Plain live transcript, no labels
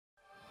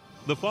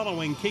The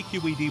following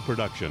KQED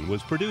production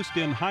was produced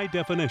in high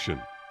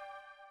definition.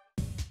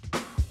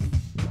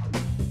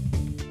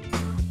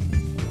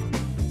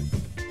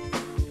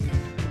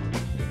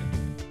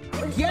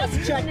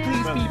 Yes, check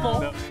please,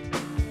 people.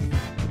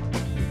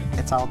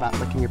 It's all about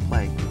licking your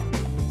plate.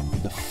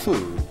 The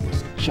food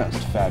was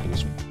just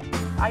fabulous.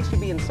 I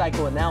should be in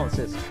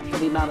psychoanalysis for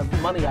the amount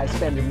of money I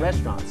spend in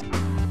restaurants.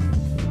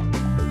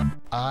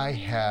 I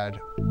had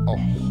a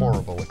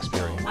horrible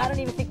experience. I don't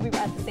even think we were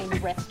at the same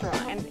restaurant.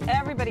 And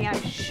everybody,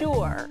 I'm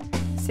sure,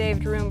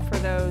 saved room for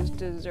those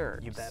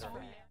desserts. You better.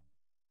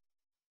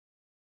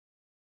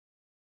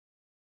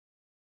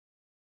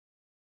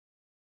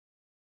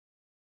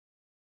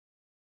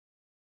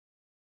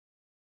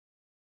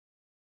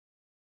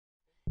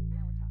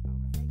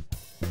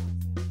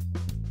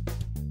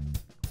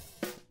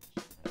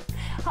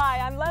 Hi,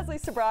 I'm Leslie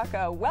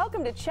Sabraco.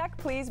 Welcome to Check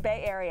Please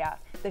Bay Area,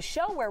 the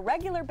show where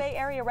regular Bay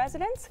Area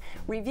residents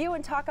review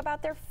and talk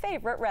about their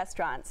favorite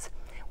restaurants.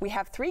 We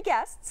have 3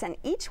 guests, and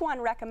each one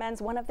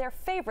recommends one of their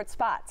favorite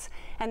spots,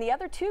 and the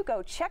other 2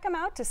 go check them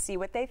out to see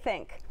what they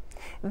think.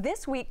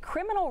 This week,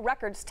 criminal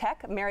records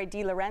tech Mary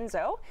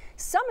DiLorenzo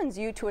summons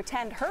you to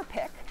attend her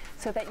pick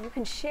so that you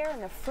can share in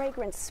the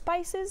fragrant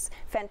spices,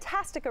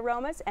 fantastic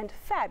aromas, and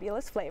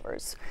fabulous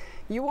flavors.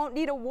 You won't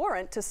need a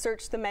warrant to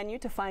search the menu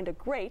to find a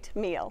great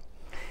meal.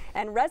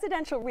 And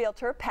residential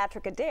realtor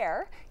Patrick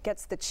Adair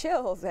gets the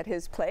chills at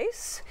his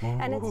place.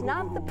 And it's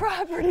not the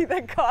property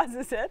that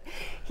causes it.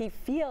 He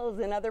feels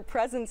another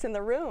presence in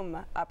the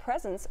room, a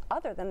presence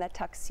other than the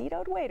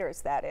tuxedoed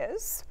waiters, that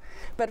is.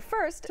 But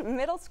first,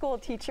 middle school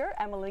teacher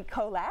Emily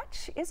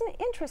Kolach isn't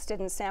interested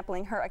in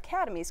sampling her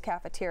academy's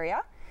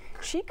cafeteria.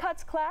 She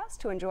cuts class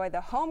to enjoy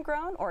the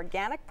homegrown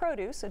organic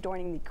produce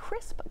adorning the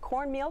crisp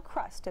cornmeal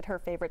crust at her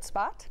favorite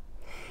spot.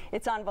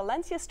 It's on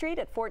Valencia Street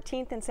at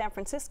 14th in San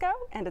Francisco,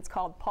 and it's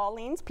called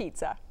Pauline's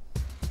Pizza.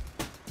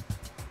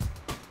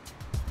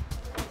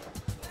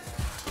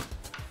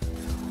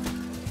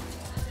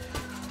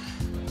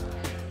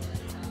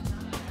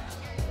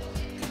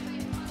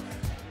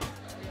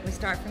 We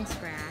start from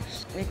scratch.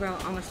 We grow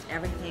almost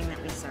everything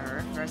that we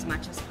serve for as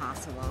much as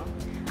possible.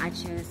 I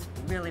choose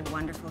really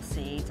wonderful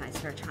seeds. I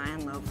search high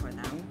and low for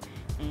them.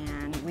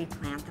 And we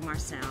plant them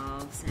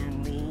ourselves,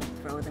 and we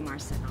grow them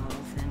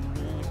ourselves, and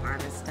we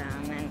harvest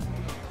them,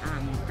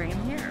 and bring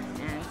them here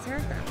and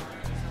serve them.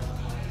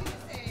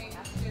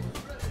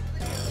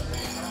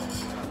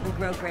 We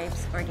grow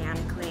grapes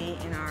organically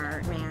in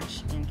our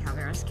ranch in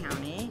Calaveras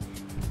County,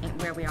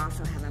 where we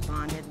also have a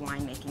bonded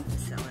winemaking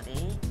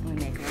facility. We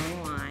make our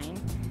own wine,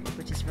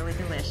 which is really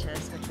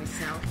delicious, which we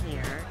sell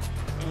here,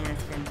 and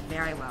it's been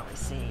very well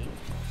received.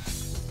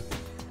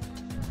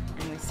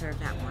 And we serve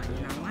that wine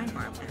in our wine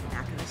bar at the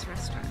back of this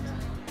restaurant.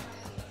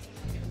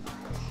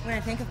 When I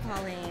think of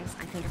Pauline's,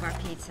 I think of our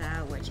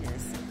pizza, which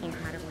is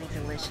incredibly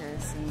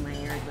delicious and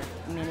layered with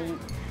many,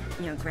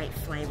 great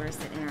flavors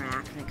that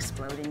interact and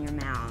explode in your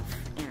mouth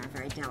and are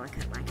very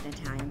delicate, like an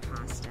Italian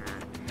pasta.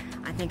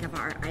 I think of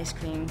our ice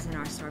creams and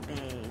our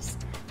sorbets,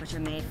 which are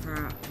made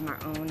from our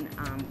own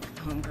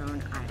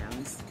homegrown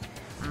items.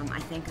 I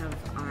think of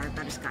our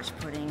butterscotch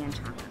pudding and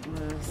chocolate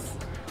mousse.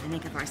 I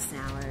think of our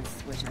salads,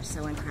 which are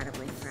so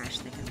incredibly fresh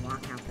they can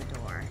walk out the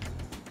door.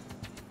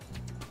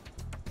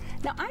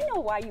 Now, I know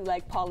why you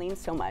like Pauline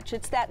so much.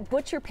 It's that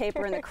butcher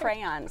paper and the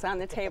crayons on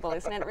the table,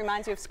 isn't it? It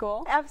reminds you of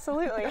school?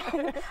 Absolutely.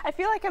 I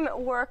feel like I'm at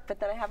work, but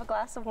then I have a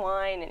glass of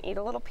wine and eat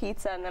a little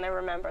pizza, and then I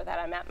remember that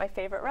I'm at my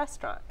favorite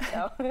restaurant.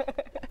 So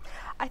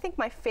I think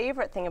my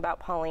favorite thing about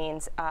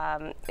Pauline's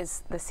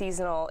is the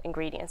seasonal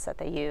ingredients that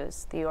they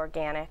use, the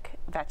organic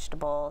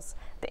vegetables,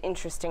 the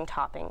interesting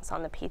toppings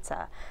on the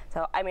pizza.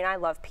 So, I mean, I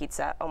love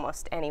pizza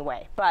almost any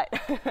way, but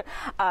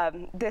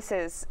this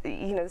is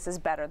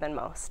better than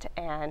most.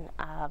 And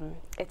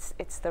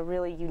it's the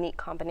really unique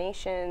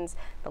combinations,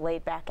 the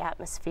laid-back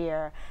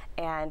atmosphere,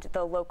 and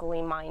the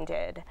locally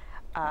minded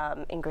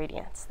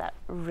ingredients that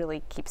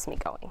really keeps me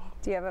going.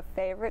 Do you have a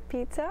favorite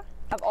pizza?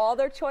 Of all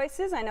their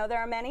choices, I know there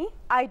are many.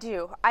 I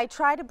do. I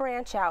try to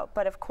branch out,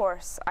 but of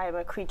course I'm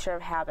a creature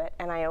of habit,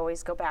 and I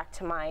always go back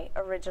to my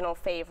original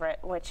favorite,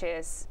 which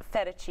is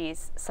feta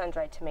cheese,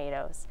 sun-dried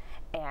tomatoes,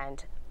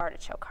 and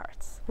artichoke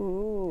hearts.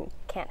 Ooh.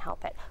 Can't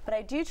help it. But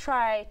I do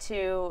try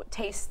to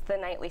taste the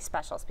nightly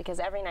specials, because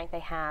every night they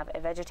have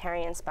a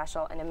vegetarian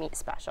special and a meat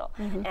special.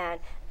 And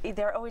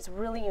they're always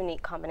really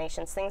unique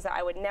combinations, things that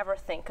I would never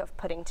think of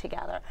putting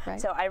together. Right.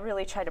 So I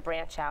really try to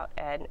branch out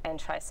and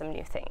try some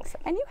new things.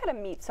 And you had a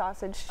meat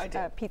sausage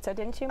pizza,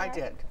 didn't you,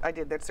 Mary? I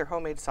did. That's their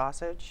homemade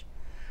sausage.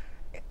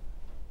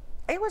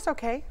 It was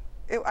okay.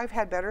 I've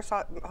had better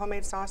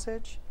homemade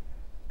sausage.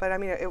 But I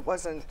mean, it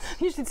wasn't.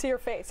 You should see her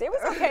face. It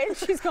was okay. And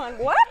she's going,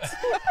 what?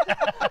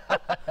 What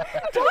are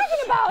you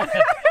talking about?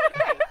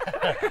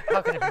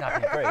 How can it not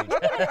be great?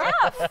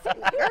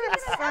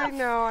 I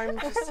know, I'm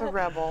just a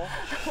rebel.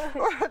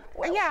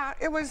 Yeah,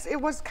 it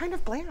was kind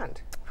of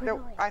bland. Really?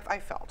 I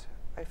felt.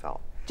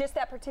 Just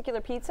that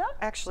particular pizza?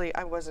 Actually,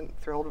 I wasn't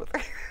thrilled with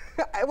it.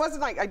 It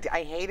wasn't like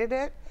I hated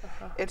it.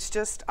 It's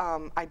just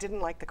I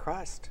didn't like the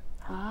crust.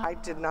 I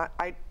did not.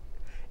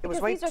 It was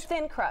Because way these are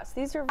thin crust.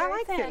 These are I very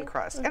like thin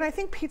crust, and I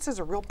think pizza's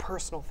a real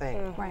personal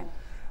thing. Right.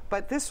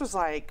 But this was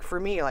like, for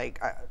me,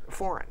 like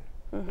foreign.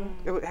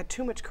 It had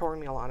too much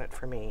cornmeal on it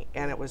for me,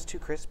 and it was too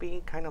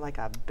crispy, kind of like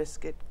a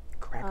biscuit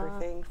cracker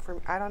thing.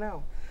 I don't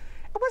know.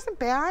 It wasn't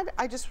bad.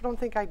 I just don't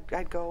think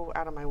I'd go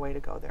out of my way to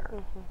go there.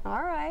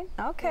 All right.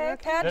 Okay,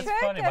 Patrick.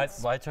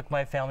 That's funny. I took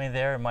my family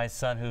there, and my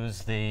son,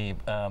 who's the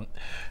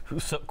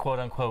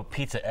quote-unquote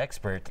pizza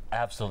expert,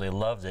 absolutely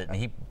loved it, and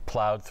he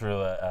plowed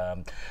through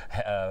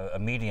a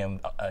medium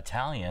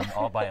Italian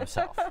all by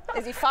himself.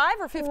 Is he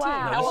 5 or 15?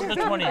 Wow. No, this is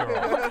the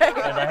 20-year-old,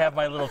 and I have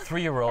my little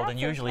 3-year-old, and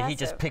usually he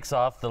just impressive. picks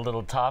off the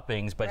little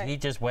toppings, but he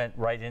just went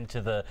right into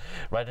the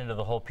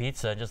whole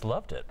pizza and just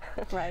loved it.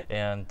 Right.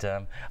 And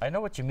I know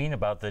what you mean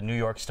about the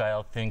New York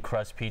style thin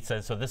crust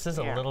pizza, so this is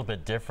a little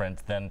bit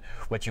different than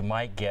what you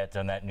might get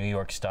on that New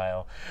York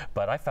style,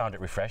 but I found it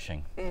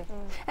refreshing.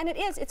 And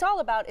it's all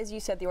about, as you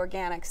said, the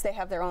organics. They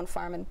have their own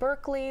farm in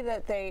Berkeley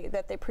that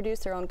they produce,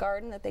 their own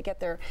garden, that they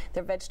get their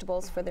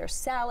vegetables for their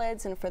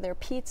salads and for their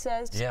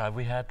pizzas. Yeah,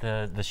 we had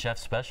the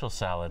chef's special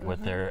salad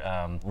with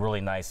their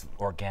really nice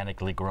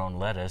organically grown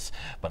lettuce,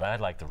 but I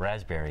like the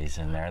raspberries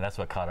in there. That's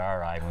what caught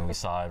our eye when we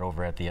saw it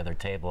over at the other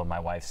table, and my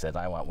wife said,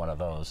 I want one of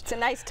those. It's a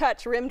nice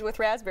touch, rimmed with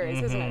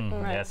raspberries, isn't it?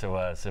 Right. Yes, it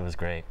was. It was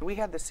great. We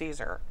had the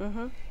Caesar,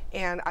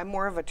 and I'm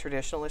more of a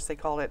traditionalist. They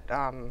call it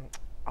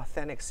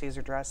authentic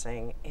Caesar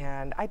dressing,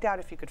 and I doubt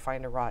if you could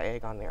find a raw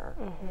egg on there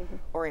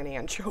or any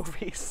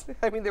anchovies.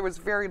 I mean, there was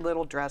very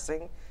little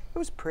dressing. It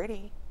was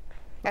pretty,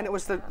 and it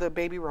was the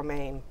baby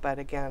romaine, but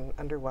again,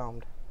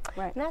 underwhelmed.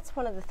 Right. And that's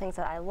one of the things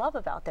that I love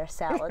about their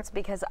salads,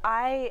 because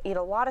I eat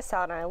a lot of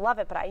salad and I love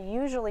it, but I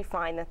usually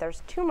find that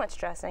there's too much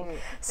dressing.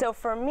 So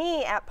for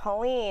me at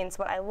Pauline's,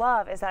 what I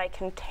love is that I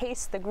can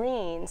taste the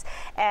greens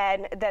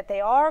and that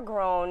they are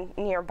grown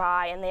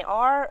nearby and they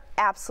are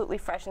absolutely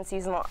fresh and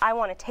seasonal. I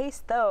want to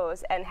taste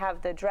those and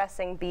have the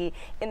dressing be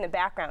in the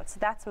background. So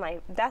that's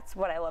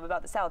what I love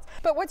about the salads.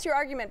 But what's your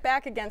argument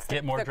back against the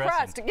dressing.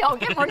 crust? Oh,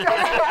 get more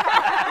dressing.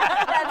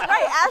 That's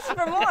right. Ask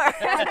for more.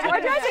 More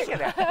dressing.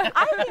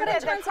 I think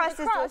that the crust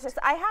is delicious.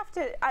 I have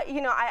to,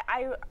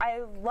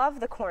 I love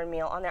the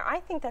cornmeal on there. I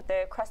think that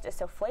the crust is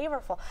so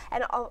flavorful.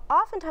 And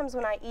oftentimes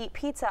when I eat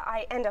pizza,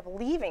 I end up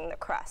leaving the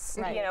crust,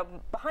 you know,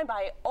 behind. But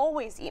I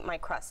always eat my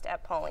crust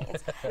at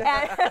Pauline's.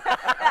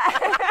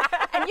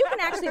 And you can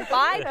actually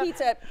buy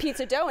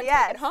pizza dough and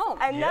take it home.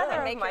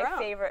 Another of my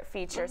favorite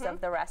features of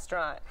the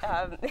restaurant.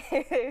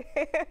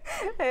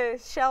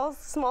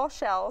 Small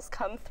shells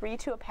come 3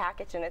 to a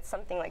package, and it's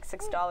something like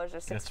 $6 or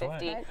 $6.50.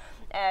 Right.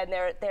 And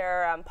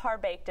they're par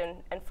baked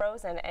and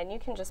frozen, and you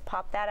can just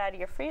pop that out of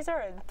your freezer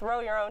and throw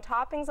your own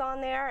toppings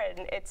on there,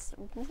 and it's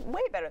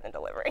way better than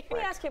delivery. Let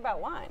me ask you about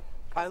wine.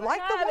 I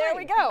like the wine. There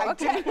we go.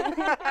 Okay.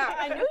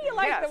 I knew you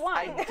liked the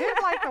wine. I did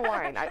like the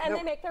wine. And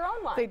they make their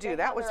own wine. They do.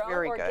 That was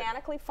very good.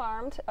 Organically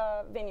farmed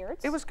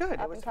vineyards. It was good.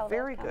 It was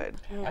very good.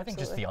 I think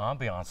just the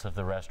ambiance of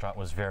the restaurant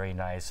was very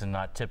nice and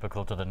not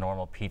typical to the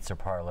normal pizza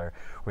parlor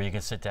where you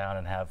can sit down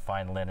and have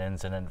fine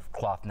linens and a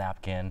cloth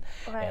napkin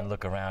and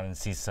look around and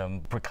see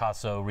some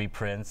Picasso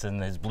reprints in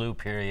his blue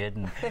period.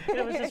 And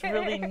it was just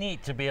really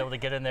neat to be able to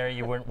get in there.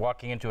 You weren't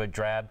walking into a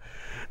drab,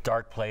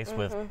 dark place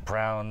with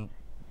brown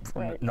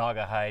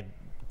naga hide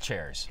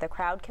chairs. The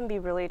crowd can be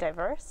really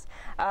diverse,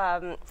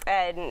 and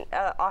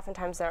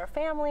oftentimes there are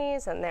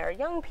families, and there are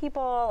young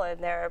people,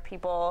 and there are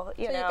people,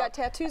 you know. You've got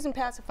tattoos and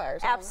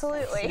pacifiers.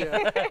 Absolutely.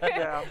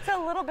 It's a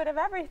little bit of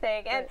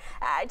everything, and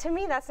to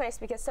me that's nice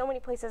because so many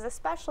places,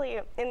 especially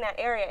in that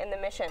area in the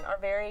Mission, are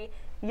very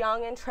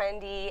young and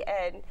trendy,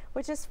 and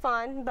which is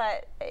fun,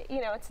 but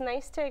you know, it's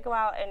nice to go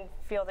out and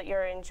feel that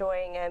you're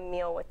enjoying a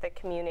meal with the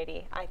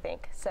community, I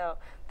think. So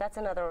that's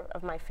another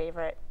of my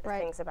favorite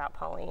things about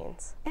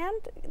Pauline's.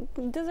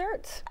 And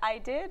desserts. I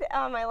did,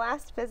 on my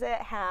last visit,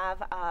 have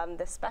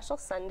the special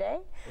sundae,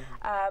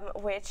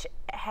 which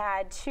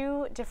had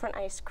 2 different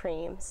ice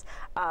creams.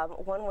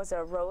 One was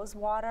a rose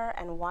water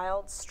and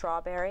wild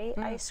strawberry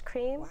ice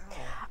cream.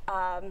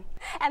 Wow.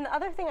 And the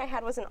other thing I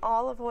had was an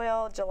olive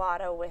oil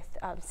gelato with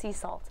sea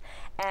salt,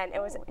 and it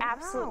was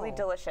absolutely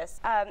delicious.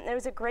 It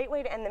was a great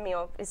way to end the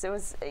meal. It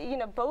was, you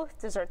know,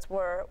 both desserts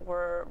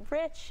were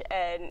rich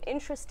and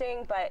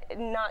interesting, but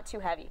not too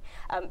heavy,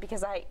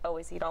 because I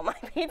always eat all my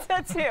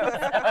pizza too.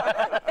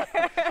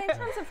 In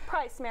terms of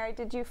price, Mary,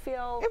 did you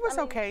feel? It was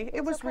okay.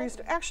 It was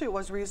actually it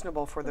was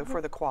reasonable for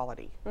the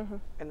quality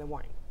and the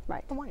wine.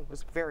 Right. The wine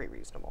was very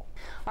reasonable.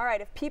 All right,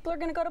 if people are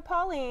going to go to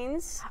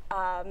Pauline's.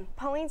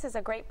 Pauline's is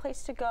a great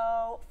place to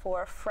go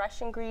for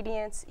fresh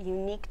ingredients,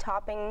 unique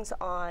toppings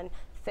on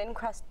thin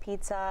crust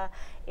pizza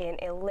in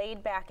a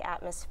laid-back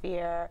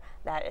atmosphere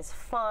that is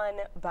fun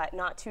but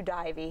not too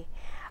divey,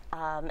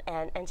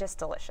 and just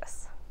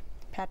delicious.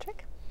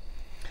 Patrick?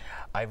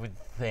 I would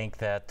think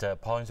that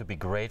Pauline's would be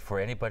great for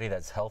anybody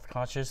that's health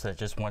conscious, that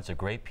just wants a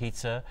great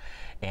pizza,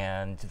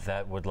 and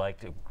that would like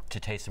to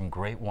taste some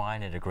great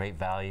wine at a great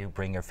value.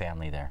 Bring your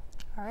family there.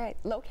 All right,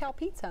 low-cal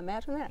pizza,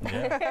 imagine that.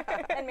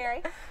 Yeah. And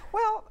Mary?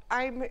 Well,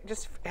 I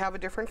just have a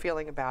different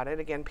feeling about it.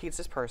 Again,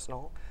 pizza's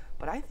personal,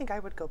 But I think I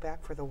would go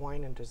back for the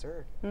wine and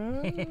dessert.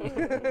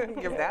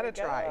 Give that a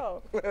try.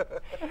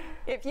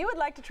 If you would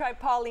like to try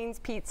Pauline's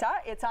Pizza,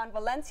 it's on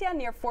Valencia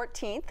near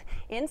 14th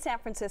in San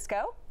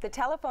Francisco. The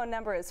telephone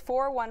number is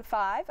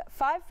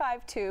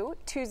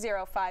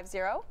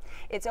 415-552-2050.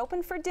 It's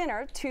open for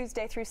dinner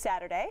Tuesday through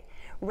Saturday.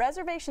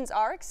 Reservations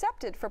are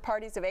accepted for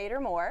parties of 8 or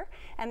more,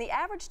 and the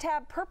average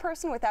tab per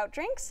person without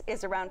drinks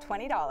is around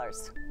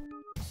 $20.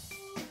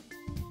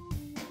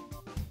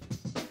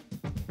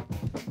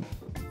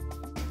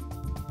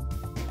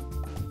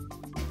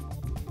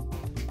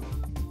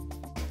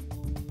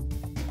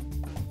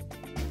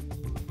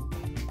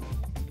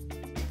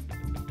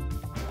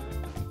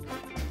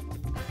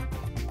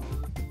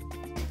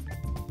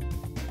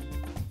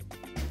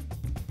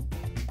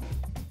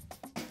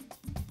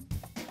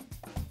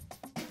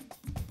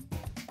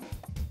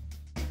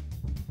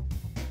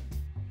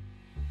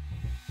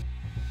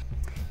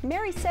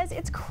 Mary says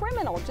it's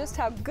criminal just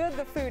how good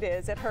the food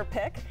is at her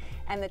pick,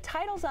 and the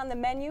titles on the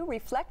menu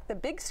reflect the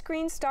big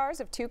screen stars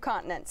of 2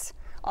 continents,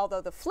 although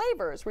the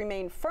flavors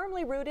remain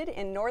firmly rooted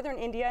in northern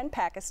India and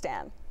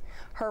Pakistan.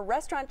 Her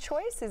restaurant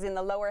choice is in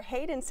the Lower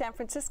Haight in San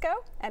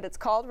Francisco, and it's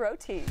called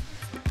Rotee.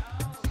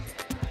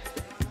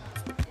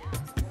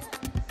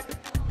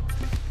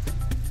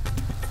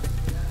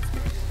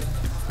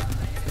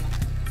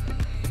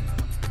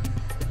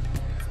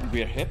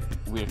 We're hip,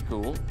 we're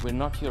cool, we're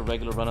not your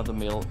regular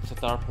run-of-the-mill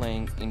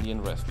sitar-playing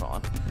Indian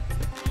restaurant.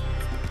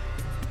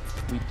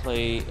 We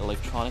play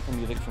electronic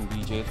music from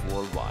DJs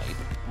worldwide.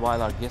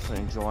 While our guests are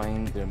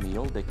enjoying their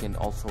meal, they can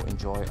also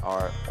enjoy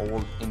our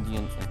old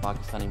Indian and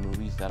Pakistani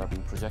movies that are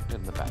being projected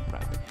in the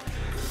background.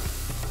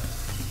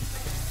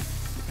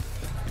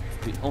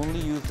 We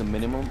only use the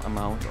minimum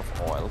amount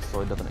of oil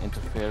so it doesn't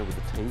interfere with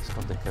the taste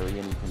of the curry,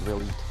 and you can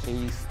really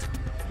taste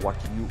what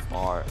you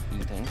are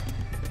eating.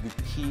 We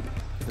keep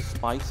the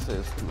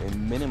spices to a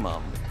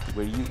minimum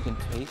where you can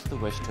taste the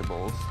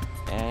vegetables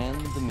and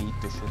the meat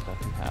dishes that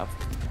we have.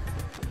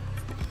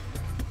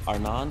 Our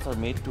naans are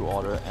made to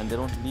order, and they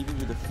don't leave you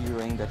with the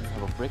feeling that you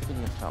have a brick in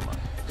your stomach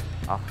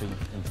after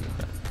you've consumed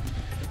them.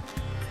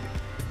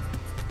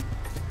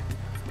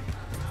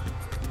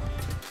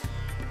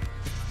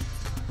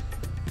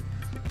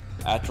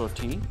 At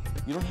Rotee,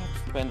 you don't have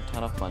to spend a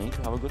ton of money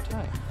to have a good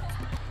time.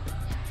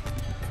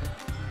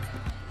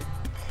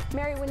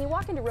 Mary, when you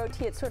walk into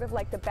Rotee, it's sort of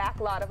like the back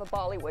lot of a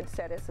Bollywood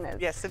set, isn't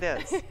it? Yes, it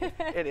is.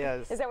 It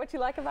is. Is that what you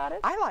like about it?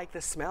 I like the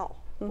smell.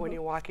 When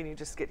you walk in, you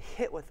just get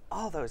hit with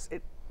all those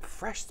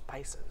fresh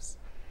spices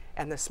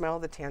and the smell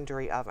of the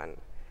tandoori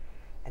oven.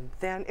 And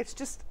then it's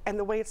just, and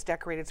the way it's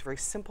decorated, it's very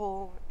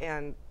simple,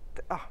 and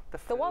the food.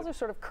 The walls are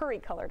sort of curry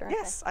colored, aren't they?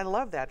 Yes, I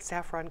love that.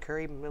 Saffron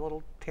curry, a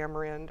little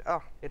tamarind.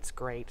 Oh, it's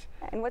great.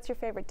 And what's your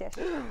favorite dish?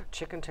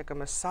 Chicken tikka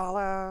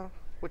masala,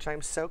 which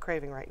I'm so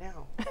craving right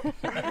now.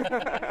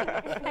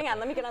 Hang on,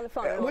 let me get on the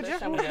phone. Would you?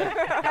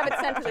 Have it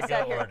sent to the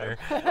set here.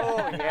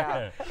 Oh,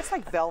 yeah. It's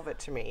like velvet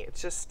to me.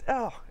 It's just,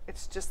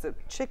 the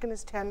chicken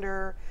is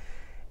tender,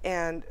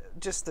 and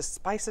just the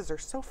spices are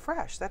so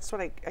fresh. That's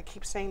what I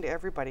keep saying to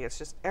everybody. It's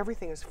just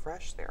everything is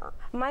fresh there.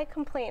 My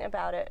complaint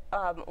about it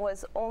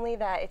was only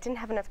that it didn't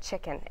have enough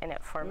chicken in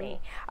it for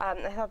me.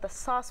 I thought the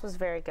sauce was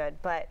very good,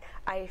 but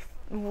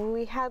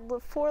we had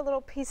 4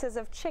 little pieces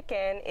of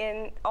chicken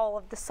in all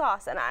of the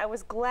sauce, and I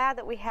was glad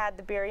that we had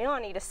the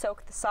biryani to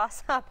soak the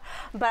sauce up,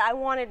 but I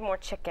wanted more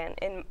chicken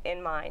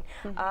in mine.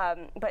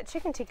 But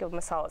chicken tikka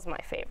masala is my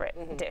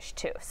favorite dish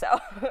too. So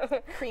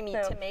creamy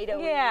tomato.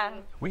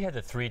 Yeah. We had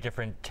the 3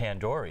 different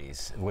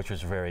tandooris, which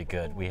was very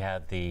good. We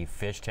had the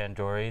fish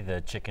tandoori,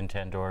 the chicken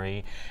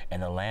tandoori,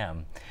 and the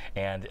lamb.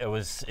 And it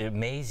was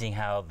amazing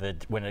how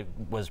when it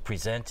was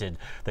presented,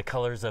 the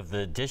colors of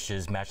the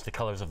dishes matched the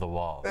colors of the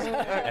walls.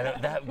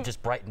 And that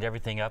just brightened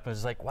everything up. And it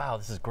was like, wow,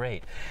 this is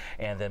great.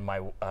 And then my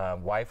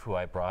wife, who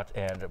I brought,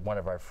 and one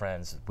of our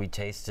friends, we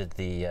tasted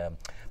the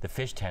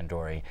fish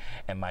tandoori,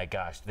 and my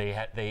gosh, they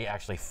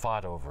actually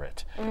fought over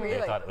it. Really?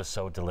 They thought it was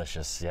so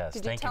delicious. Yes,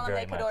 Did thank you you tell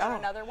very them they much. could order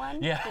another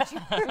one? Yeah.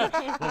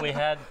 Well,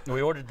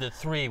 we ordered the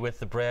 3 with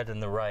the bread and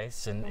the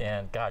rice,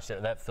 and gosh,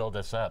 that filled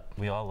us up.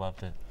 We all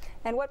loved it.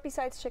 And what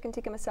besides chicken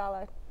tikka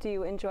masala do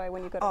you enjoy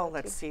when you go to Rotee?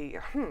 Let's see.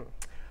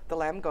 The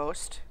lamb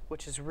ghost,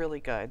 which is really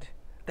good.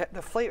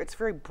 The flavor, it's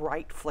very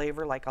bright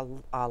flavor, like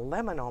a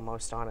lemon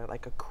almost on it,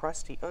 like a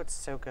crusty, it's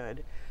so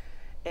good.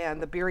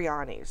 And the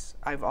biryanis,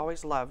 I've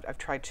always loved. I've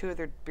tried 2 of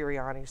their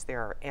biryanis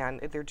there,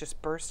 and they're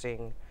just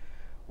bursting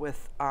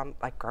with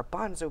like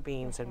garbanzo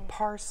beans and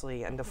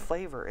parsley, and the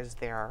flavor is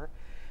there.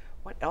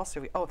 What else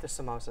have we? Oh, the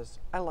samosas.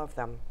 I love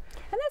them.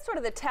 And that's sort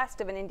of the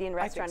test of an Indian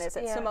restaurant, is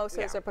it? Yeah.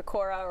 Samosas or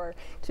pakora, or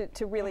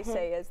to really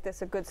say, is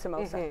this a good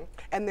samosa?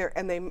 And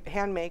they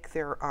hand make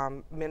their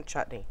mint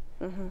chutney.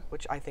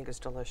 which I think is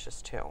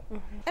delicious too.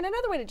 And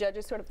another way to judge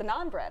is sort of the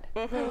naan bread.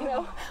 You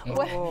know,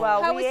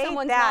 Well, how we is ate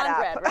someone's that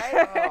naan up.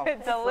 bread,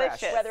 right?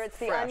 Delicious. Whether it's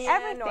the onion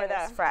Everything or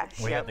the is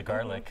fresh. We had the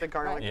garlic. The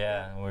garlic.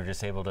 Yeah, we were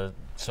just able to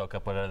soak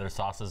up what other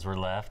sauces were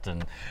left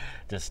and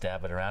just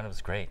stab it around. It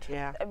was great.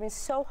 Yeah. I mean,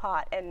 so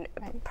hot and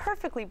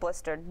perfectly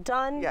blistered.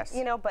 Done, Yes.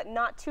 you know, but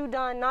not too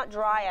done, not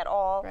dry at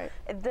all. Right.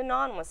 The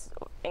naan was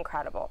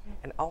incredible.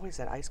 And always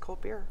that ice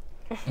cold beer.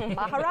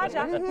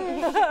 Maharaja.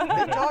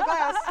 Big tall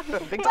glass.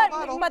 Big tall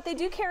bottle. But they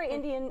do carry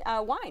Indian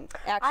wine,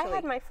 actually. I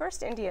had my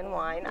first Indian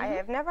wine. I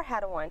have never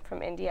had a wine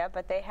from India,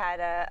 but they had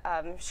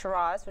a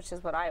Shiraz, which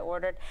is what I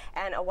ordered,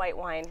 and a white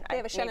wine. They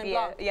have a Chenin maybe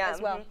Blanc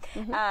as well.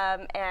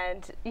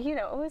 And you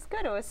know, it was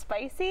good. It was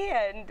spicy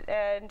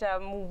and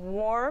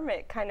warm.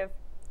 It kind of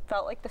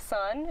felt like the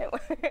sun. It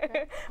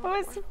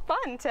was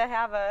fun to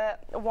have a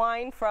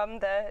wine from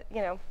the,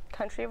 you know,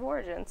 country of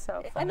origin.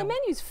 So And the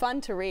menu's fun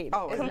to read.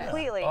 Oh, isn't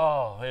completely.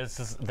 Oh, it's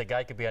just, the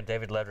guy could be on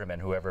David Letterman,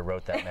 whoever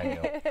wrote that menu.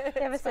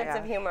 They have a sense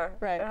of humor.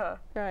 Right,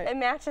 right. It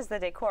matches the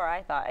decor,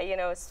 I thought. You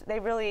know,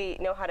 they really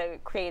know how to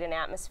create an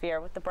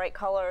atmosphere with the bright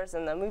colors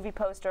and the movie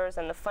posters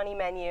and the funny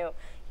menu.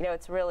 You know,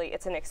 it's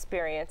an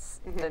experience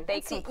that they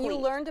complete. You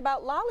learned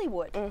about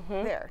Lollywood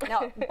there.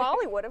 Now,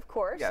 Bollywood, of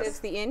course, is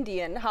the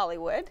Indian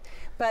Hollywood,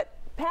 but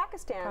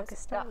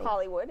Pakistan's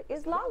Hollywood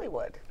is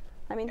Lollywood.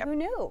 I mean, who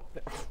knew?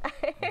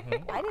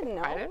 I didn't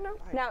know. I didn't know.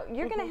 Now,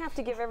 you're going to have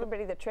to give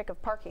everybody the trick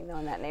of parking, though,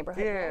 in that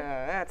neighborhood.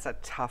 Yeah, that's a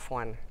tough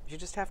one. You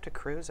just have to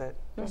cruise it,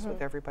 just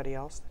with everybody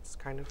else that's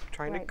kind of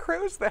trying to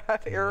cruise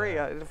that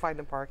area to find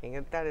the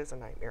parking. That is a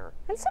nightmare.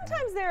 And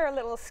sometimes there are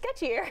little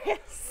sketchy areas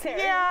there.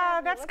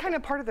 Yeah, that's kind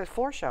of part of the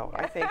floor show,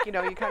 I think. You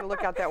know, you kind of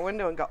look out that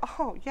window and go,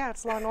 oh, yeah,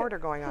 it's Law and Order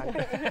going on.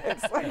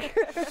 It's like,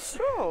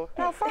 oh,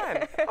 how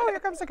fun. Oh, here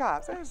comes the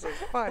cops. This is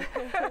fun.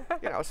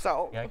 You know,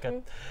 so. Yeah, I got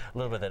a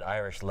little bit of that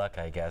Irish luck,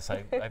 I guess.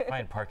 I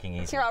find parking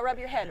easy. Here, I'll rub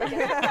your head.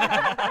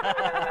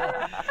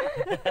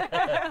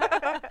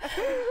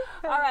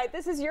 All right,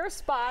 this is your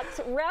spot.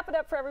 Wrap it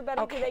up for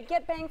everybody. Okay. Do they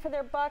get bang for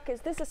their buck?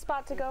 Is this a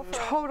spot to go for?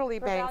 Totally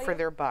bang value? for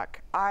their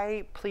buck.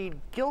 I plead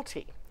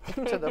guilty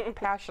to the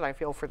passion I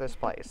feel for this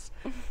place.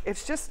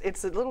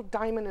 It's a little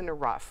diamond in the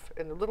rough,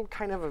 in a little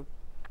kind of a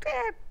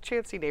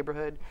chancy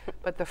neighborhood,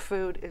 but the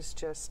food is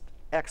just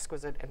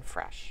exquisite and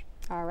fresh.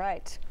 All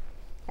right.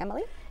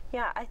 Emily?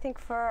 Yeah, I think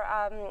for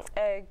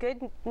a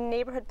good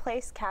neighborhood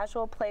place,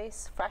 casual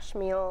place, fresh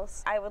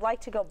meals, I would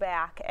like to go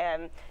back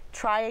and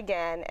try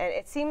again. And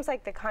it seems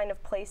like the kind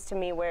of place to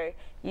me where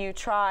you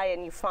try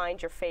and you find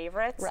your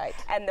favorites, right,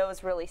 and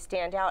those really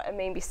stand out. And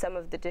maybe some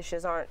of the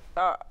dishes aren't,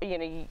 you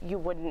know, you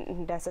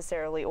wouldn't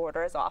necessarily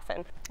order as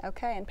often.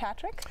 Okay, and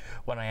Patrick?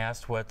 When I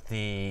asked what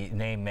the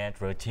name meant,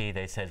 Rotee,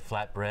 they said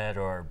flatbread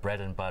or bread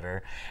and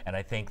butter. And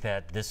I think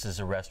that this is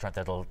a restaurant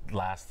that'll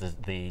last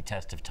the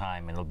test of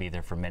time, and it'll be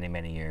there for many,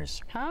 many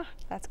years. Huh?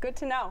 That's good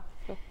to know.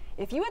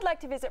 If you would like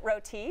to visit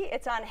Rotee,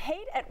 it's on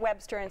Haight at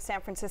Webster in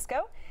San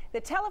Francisco. The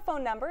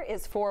telephone number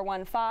is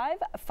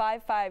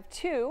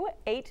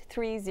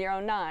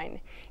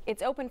 415-552-8309.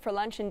 It's open for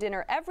lunch and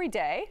dinner every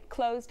day,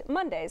 closed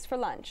Mondays for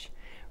lunch.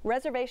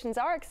 Reservations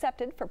are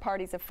accepted for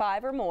parties of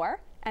 5 or more,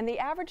 and the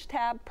average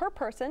tab per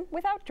person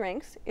without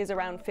drinks is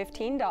around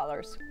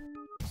 $15.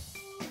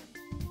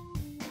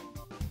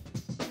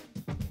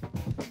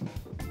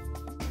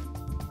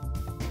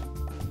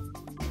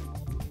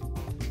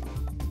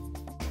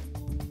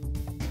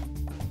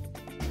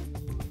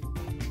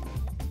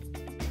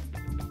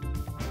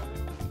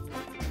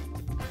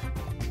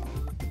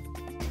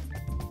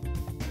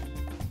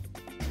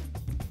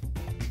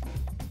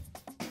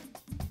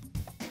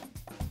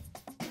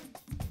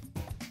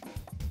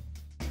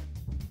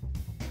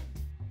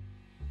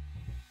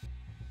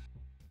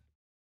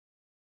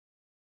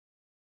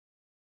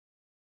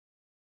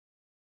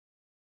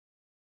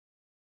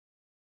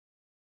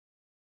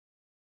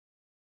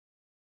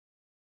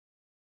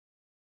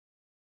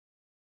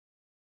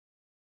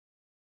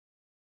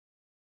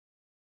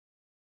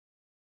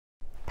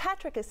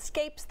 Patrick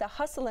escapes the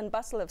hustle and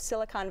bustle of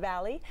Silicon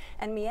Valley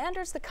and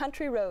meanders the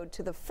country road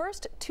to the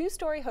first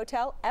 2-story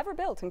hotel ever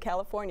built in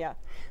California.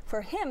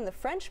 For him, the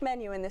French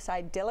menu in this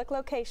idyllic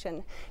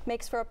location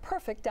makes for a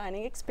perfect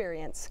dining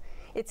experience.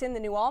 It's in the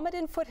New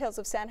Almaden foothills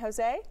of San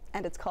Jose,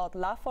 and it's called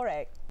La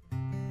Forêt.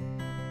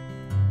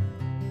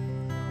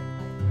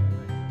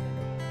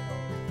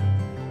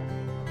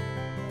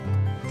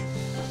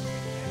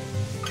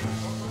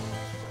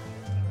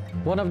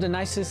 One of the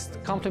nicest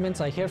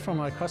compliments I hear from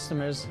our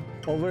customers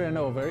over and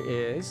over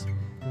is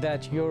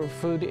that your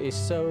food is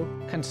so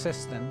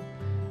consistent.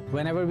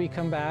 Whenever we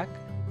come back,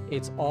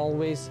 it's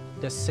always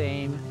the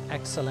same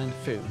excellent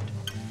food.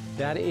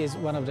 That is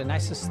one of the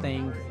nicest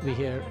things we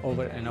hear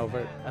over and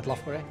over at La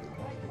Forêt.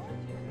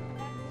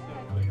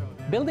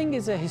 Building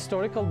is a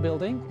historical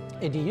building.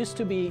 It used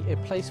to be a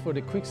place where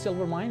the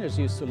Quicksilver miners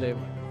used to live.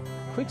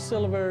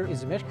 Quicksilver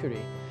is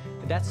mercury.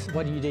 That's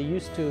what they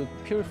used to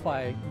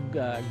purify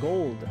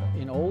gold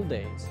in old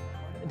days.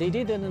 They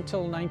did it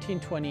until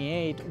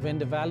 1928, when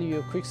the value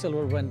of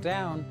Quicksilver went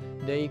down.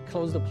 They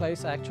closed the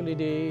place. Actually,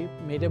 they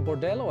made a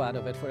bordello out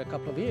of it for a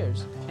couple of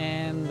years.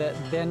 And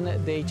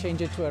then they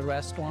changed it to a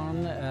restaurant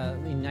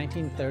in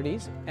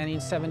 1930s. And in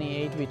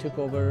 78, we took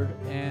over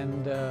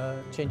and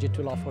changed it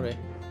to La Forêt,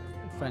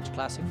 French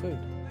classic food.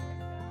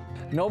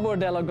 No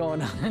bordello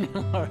going on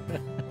anymore.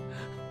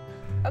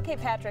 Okay,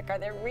 Patrick, are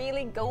there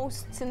really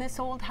ghosts in this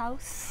old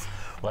house?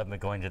 Well, I've been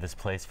going to this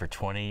place for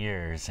 20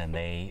 years, and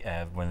they,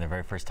 when the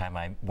very first time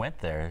I went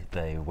there,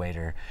 the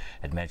waiter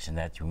had mentioned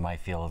that you might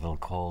feel a little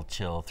cold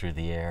chill through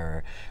the air,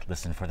 or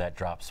listen for that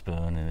drop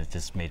spoon, and it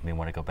just made me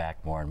want to go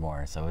back more and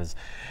more. So it was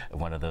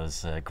one of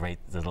those great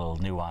little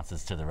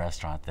nuances to the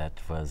restaurant that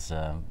was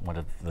one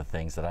of the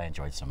things that I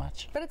enjoyed so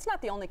much. But it's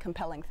not the only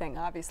compelling thing,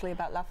 obviously,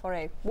 about La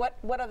Forêt.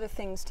 What other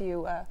things do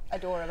you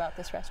adore about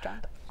this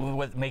restaurant?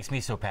 What makes me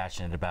so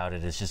passionate about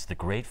it is just the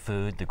great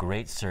food, the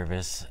great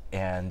service,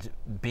 and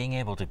being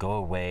able to go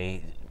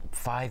away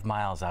 5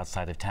 miles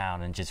outside of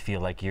town and just feel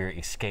like you're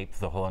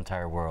escaped the whole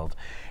entire world,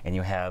 and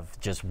you have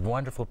just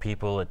wonderful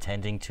people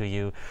attending to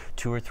you,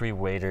 2 or 3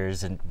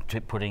 waiters and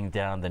putting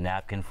down the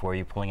napkin for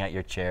you, pulling out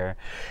your chair,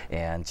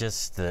 and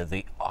just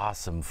the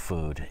awesome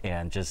food,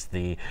 and just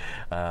the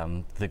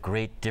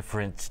great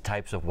different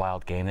types of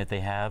wild game that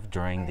they have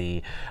during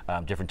the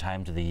different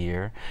times of the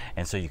year.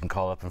 And so you can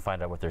call up and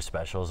find out what their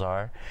specials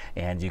are,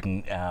 and you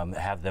can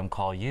have them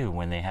call you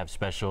when they have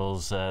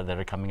specials that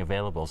are coming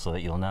available, so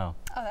that you'll know.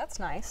 Oh, that's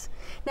nice.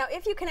 Now,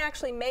 if you can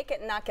actually make it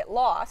and not get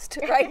lost,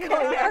 right,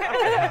 going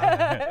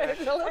there.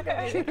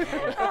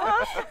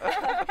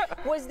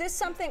 Was this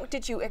something,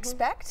 did you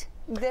expect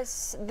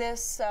this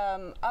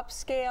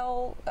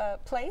upscale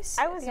place?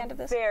 I was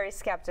very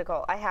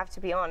skeptical, I have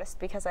to be honest,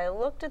 because I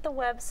looked at the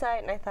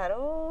website and I thought,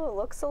 oh, it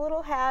looks a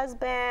little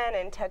has-been,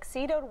 and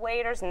tuxedoed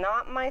waiters,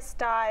 not my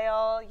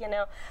style, you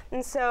know.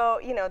 And so,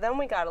 you know, then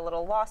we got a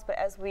little lost, but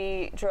as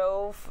we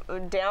drove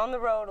down the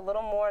road a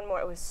little more and more,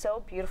 it was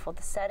so beautiful.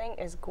 The setting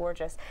is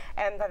gorgeous.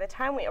 And by the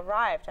time we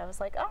arrived, I was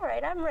like, all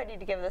right, I'm ready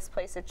to give this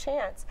place a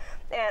chance.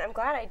 And I'm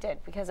glad I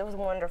did, because it was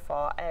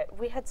wonderful.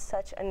 We had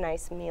such a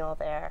nice meal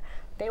there.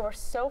 They were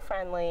so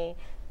friendly.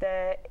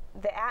 The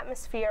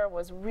atmosphere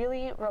was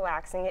really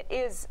relaxing. It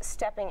is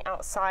stepping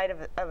outside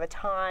of a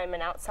time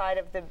and outside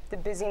of the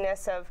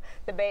busyness of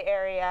the Bay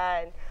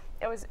Area, and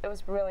it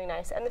was really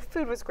nice, and the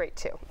food was great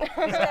too.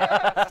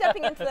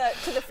 Stepping into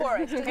the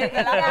forest.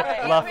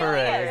 La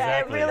Forêt,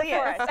 exactly. It really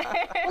is.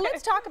 Well,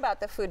 let's talk about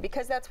the food,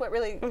 because that's what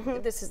really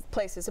this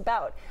place is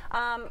about.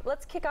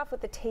 Let's kick off with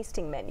the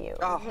tasting menu.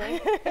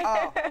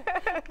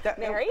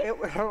 Mary?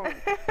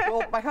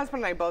 Well, my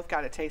husband and I both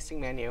got a tasting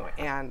menu,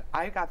 and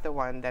I got the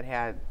one that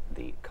had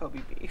the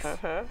Kobe beef.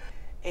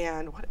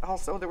 And what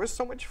else? Oh, there was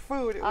so much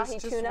food. It was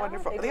just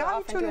wonderful. The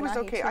ahi tuna was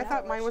okay. I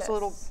thought mine was a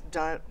little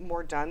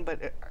more done,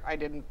 but I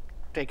didn't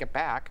take it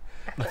back.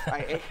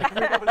 I ate it.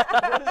 It was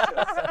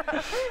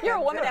delicious. You're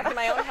a woman after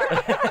my own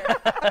heart.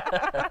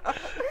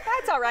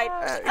 That's all right.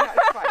 Yeah,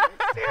 it's fine.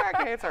 Yeah,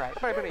 okay, it's all right.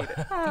 But I'm going to eat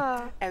it.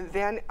 And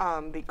then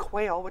the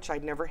quail, which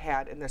I'd never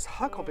had, and this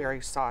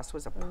huckleberry sauce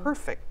was a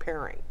perfect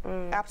pairing.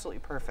 Absolutely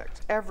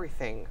perfect.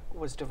 Everything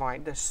was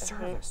divine. The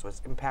service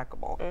was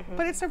impeccable.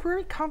 But it's a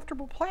very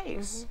comfortable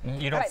place.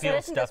 You don't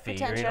feel stuffy. You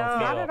don't feel,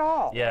 not at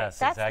all. Yes,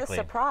 that's exactly.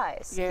 the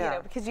surprise. Yeah. You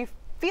know, because you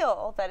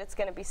feel that it's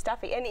going to be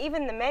stuffy. And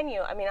even the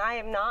menu, I mean, I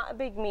am not a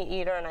big meat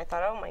eater, and I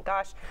thought, oh my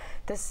gosh,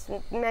 this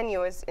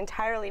menu is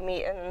entirely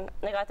meat. And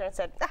I got there and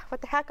said,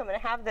 what the heck, I'm going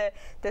to have the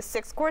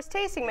 6-course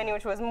tasting menu,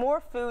 which was more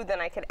food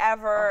than I could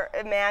ever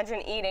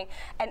imagine eating.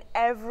 And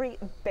every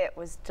bit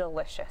was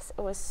delicious.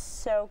 It was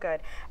so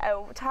good.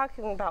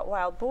 Talking about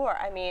wild boar,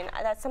 I mean,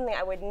 that's something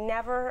I would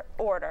never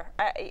order.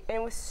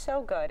 It was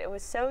so good. It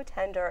was so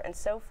tender and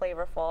so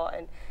flavorful,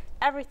 and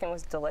everything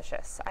was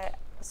delicious.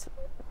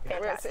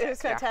 Fantastic. It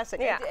was fantastic.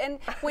 Yeah. And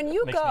when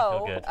you Makes me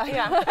go, feel good.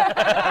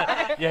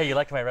 yeah, you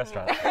liked my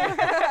restaurant.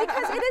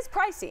 because it is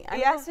pricey. I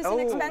mean, this is an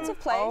expensive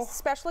place,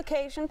 special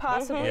occasion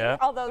possibly. Yeah.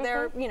 Although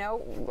there, you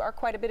know, are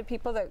quite a bit of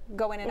people that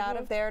go in and out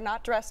of there,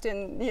 not dressed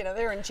in, you know,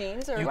 they're in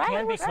jeans or. You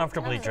can be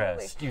comfortably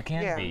dressed. You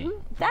can be.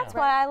 That's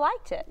why I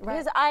liked it,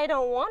 because I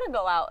don't want to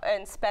go out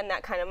and spend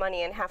that kind of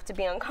money and have to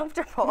be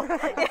uncomfortable,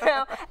 you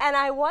know. And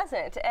I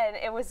wasn't, and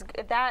it was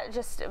that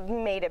just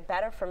made it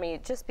better for me.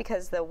 Just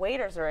because the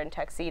waiters are in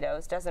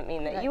tuxedos doesn't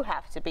mean that you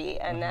have to be,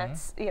 and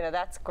that's, you know,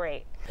 that's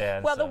great.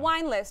 And well, the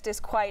wine list is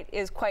quite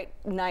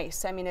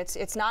nice. I mean,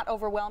 it's not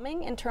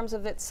overwhelming in terms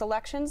of its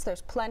selections.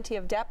 There's plenty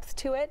of depth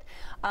to it,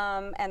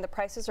 and the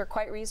prices are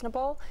quite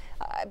reasonable.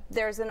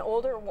 There's an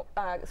older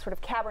sort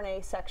of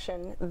Cabernet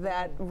section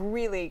that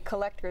really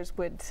collectors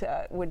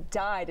would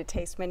die to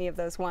taste many of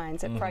those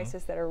wines at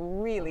prices that are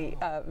really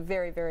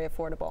very, very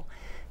affordable.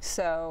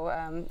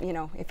 So, you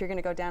know, if you're going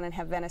to go down and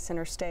have venison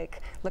or steak,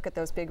 look at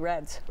those big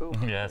reds.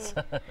 Yes,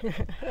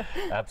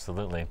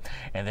 absolutely.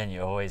 And then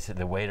you always,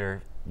 the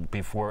waiter,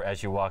 before,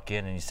 as you walk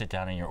in and you sit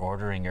down and you're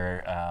ordering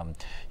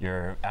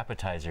your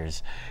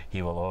appetizers,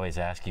 he will always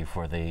ask you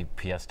for the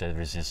pièce de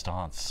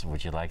résistance.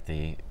 Would you like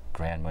the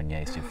Grand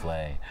Marnier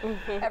souffle.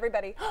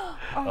 Everybody.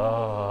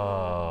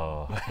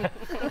 Oh.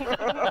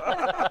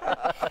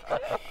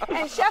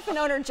 And chef and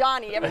owner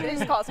Johnny, everybody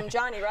just calls him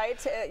Johnny,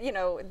 right? You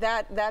know,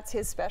 that's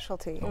his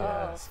specialty.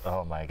 Yes.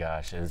 Oh my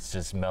gosh, it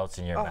just melts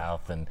in your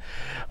mouth, and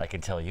I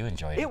can tell you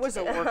enjoyed it. It was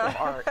a work of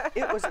art.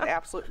 It was an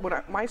absolute, when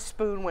my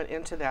spoon went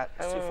into that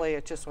souffle,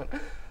 it just went,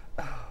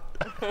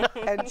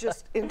 and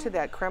just into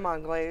that creme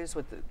anglaise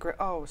with the,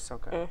 oh, it was so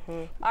good.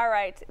 All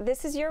right,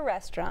 this is your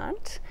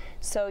restaurant,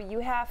 so you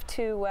have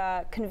to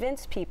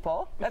convince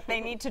people that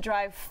they need to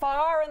drive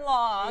far and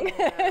long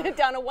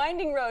down a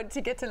winding road to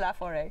get to La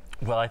Forêt.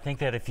 Well, I think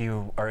that if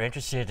you are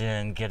interested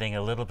in getting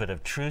a little bit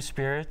of true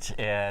spirit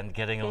and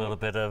getting a little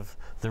bit of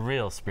the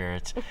real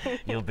spirit,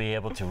 you'll be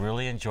able to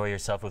really enjoy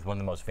yourself with one of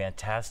the most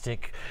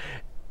fantastic,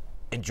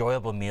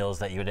 enjoyable meals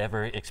that you would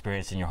ever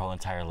experience in your whole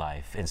entire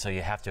life. And so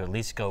you have to at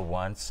least go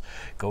once,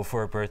 go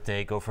for a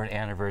birthday, go for an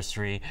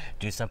anniversary,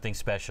 do something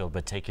special,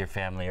 but take your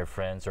family or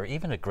friends or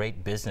even a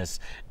great business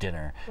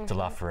dinner to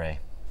La Forêt.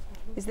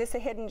 Is this a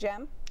hidden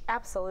gem?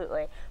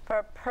 Absolutely. For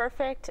a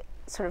perfect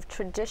sort of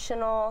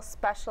traditional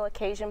special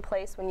occasion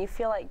place when you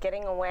feel like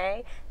getting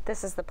away,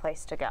 this is the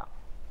place to go.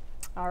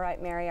 All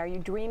right, Mary, are you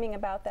dreaming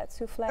about that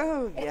souffle?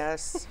 Oh,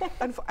 yes.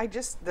 I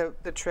just, the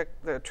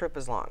trip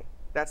is long.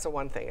 That's the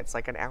one thing. It's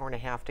like an hour and a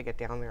half to get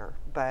down there.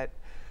 But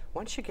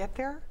once you get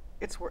there,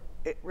 it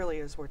really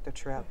is worth the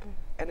trip.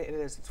 And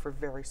it's for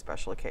very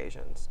special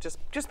occasions,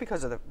 just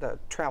because of the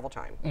travel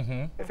time.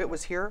 If it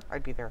was here,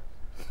 I'd be there.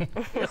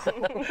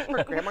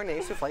 For Grand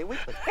Marnier souffle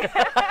weekly.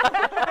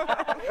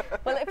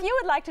 Well, if you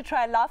would like to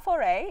try La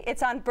Forêt,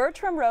 it's on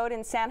Bertram Road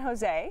in San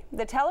Jose.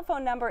 The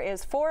telephone number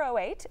is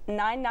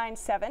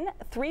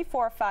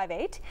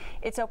 408-997-3458.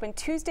 It's open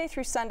Tuesday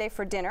through Sunday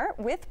for dinner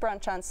with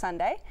brunch on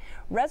Sunday.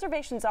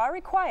 Reservations are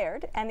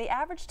required, and the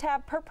average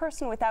tab per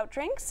person without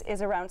drinks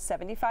is around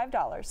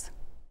 $75.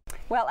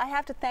 Well, I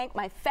have to thank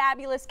my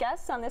fabulous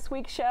guests on this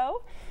week's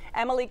show,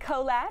 Emily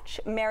Kolach,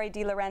 Mary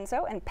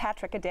DiLorenzo, and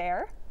Patrick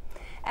Adair.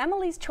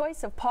 Emily's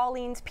choice of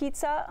Pauline's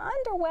pizza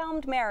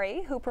underwhelmed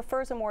Mary, who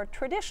prefers a more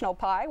traditional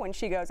pie when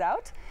she goes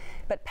out.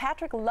 But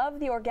Patrick loved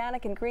the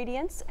organic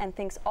ingredients and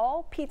thinks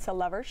all pizza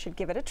lovers should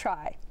give it a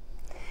try.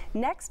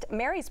 Next,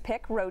 Mary's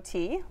pick,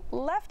 Rotee,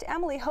 left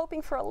Emily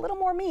hoping for a little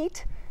more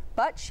meat,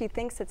 but she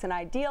thinks it's an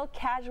ideal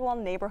casual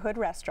neighborhood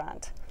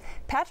restaurant.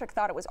 Patrick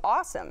thought it was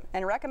awesome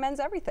and recommends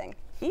everything,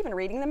 even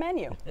reading the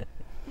menu.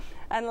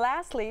 And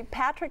lastly,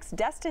 Patrick's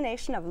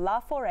destination of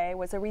La Forêt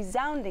was a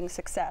resounding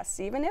success,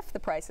 even if the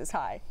price is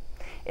high.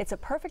 It's a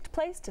perfect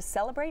place to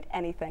celebrate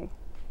anything.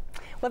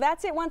 Well,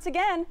 that's it once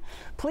again.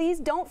 Please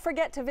don't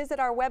forget to visit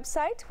our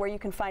website where you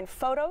can find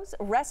photos,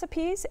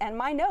 recipes, and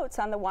my notes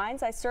on the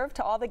wines I served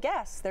to all the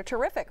guests. They're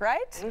terrific,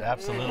 right?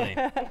 Absolutely.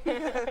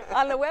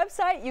 On the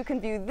website, you can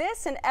view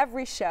this and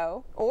every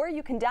show, or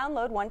you can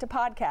download one to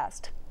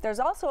podcast. There's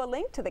also a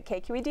link to the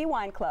KQED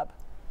Wine Club.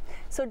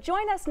 So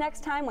join us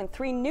next time when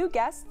 3 new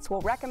guests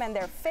will recommend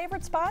their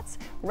favorite spots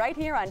right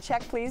here on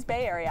Check Please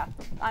Bay Area.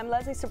 I'm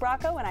Leslie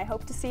Sbrocco, and I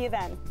hope to see you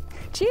then.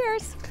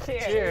 Cheers!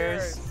 Cheers!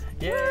 Cheers.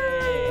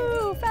 Yay!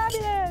 Woo!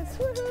 Fabulous!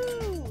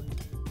 Woohoo!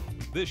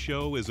 This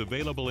show is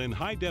available in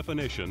high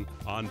definition,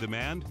 on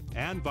demand,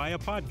 and via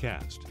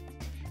podcast.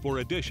 For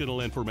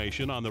additional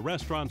information on the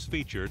restaurants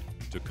featured,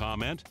 to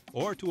comment,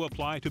 or to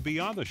apply to be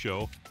on the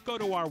show, go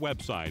to our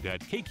website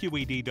at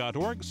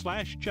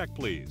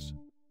kqed.org/checkplease.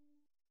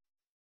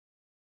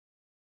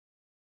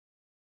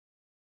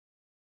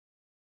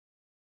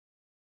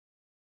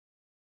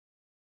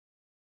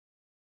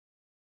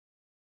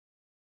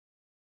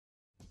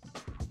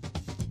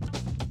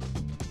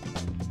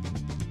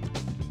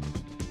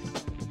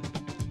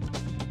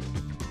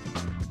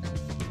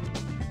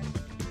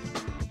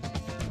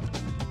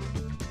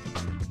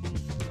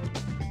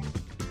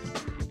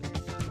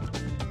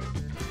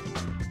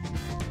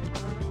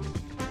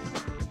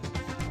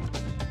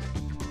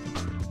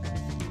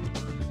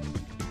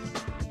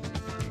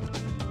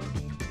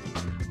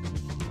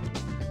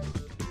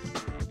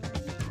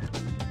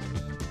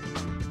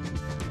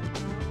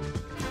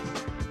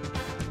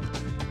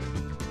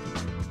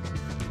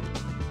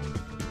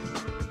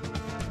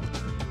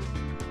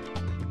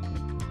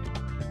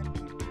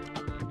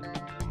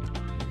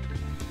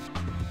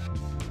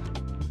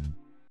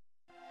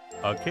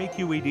 A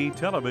KQED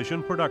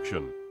television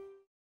production.